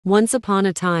Once upon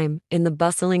a time, in the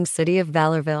bustling city of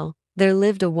Valorville, there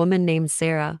lived a woman named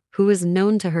Sarah, who was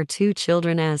known to her two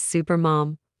children as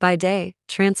Supermom. By day,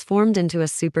 transformed into a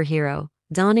superhero,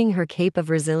 donning her cape of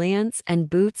resilience and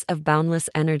boots of boundless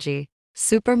energy.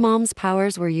 Supermom's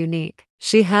powers were unique.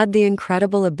 She had the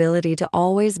incredible ability to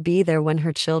always be there when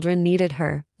her children needed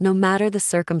her, no matter the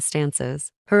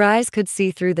circumstances. Her eyes could see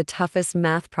through the toughest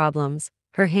math problems,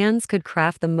 her hands could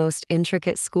craft the most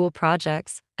intricate school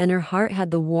projects, and her heart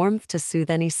had the warmth to soothe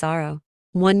any sorrow.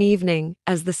 One evening,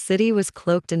 as the city was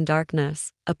cloaked in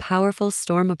darkness, a powerful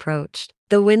storm approached.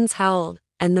 The winds howled,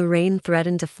 and the rain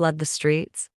threatened to flood the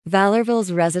streets.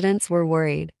 Valorville's residents were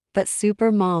worried, but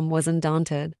Supermom was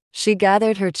undaunted. She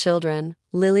gathered her children,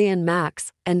 Lily and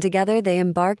Max, and together they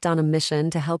embarked on a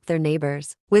mission to help their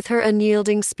neighbors. With her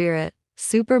unyielding spirit,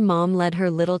 Supermom led her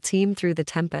little team through the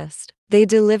tempest. They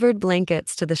delivered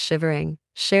blankets to the shivering,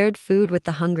 shared food with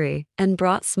the hungry, and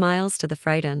brought smiles to the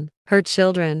frightened. Her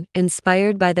children,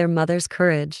 inspired by their mother's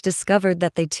courage, discovered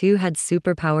that they too had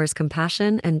superpowers: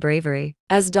 compassion and bravery.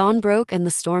 As dawn broke and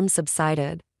the storm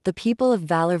subsided, the people of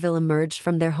Valorville emerged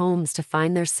from their homes to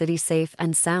find their city safe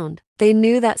and sound. They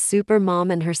knew that Supermom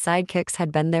and her sidekicks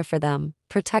had been there for them,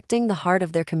 protecting the heart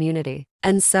of their community.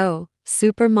 And so,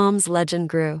 Supermom's legend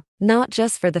grew, not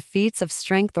just for the feats of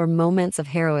strength or moments of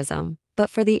heroism, but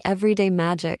for the everyday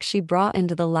magic she brought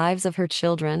into the lives of her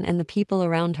children and the people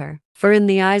around her. For in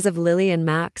the eyes of Lily and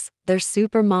Max, their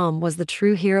Supermom was the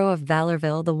true hero of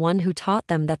Valorville, the one who taught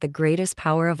them that the greatest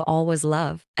power of all was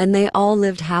love. And they all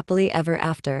lived happily ever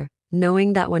after,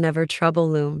 knowing that whenever trouble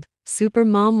loomed,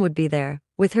 Supermom would be there,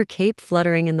 with her cape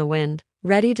fluttering in the wind,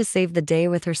 ready to save the day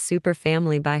with her super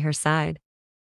family by her side.